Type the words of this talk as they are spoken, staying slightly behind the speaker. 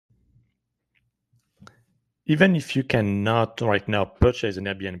Even if you cannot right now purchase an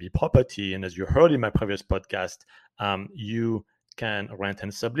Airbnb property, and as you heard in my previous podcast, you can rent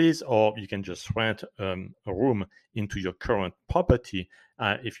and sublease, or you can just rent a room into your current property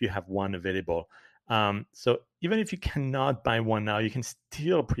if you have one available. So even if you cannot buy one now, you can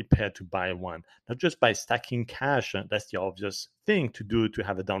still prepare to buy one, not just by stacking cash. That's the obvious thing to do to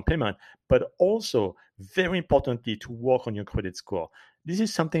have a down payment, but also, very importantly, to work on your credit score. This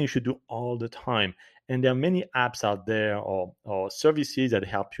is something you should do all the time. And there are many apps out there or services that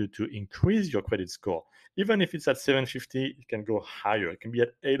help you to increase your credit score. Even if it's at 750, it can go higher. It can be at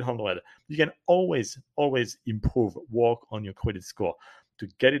 800. You can always improve, work on your credit score to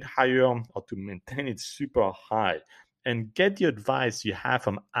get it higher or to maintain it super high. And get the advice you have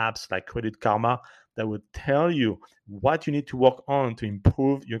from apps like Credit Karma that will tell you what you need to work on to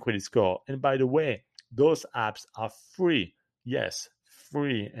improve your credit score. And by the way, those apps are free. Yes,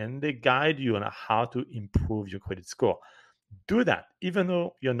 free, and they guide you on how to improve your credit score. Do that even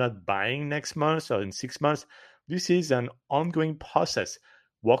though you're not buying next month or in 6 months. This is an ongoing process.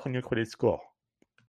 Work on your credit score.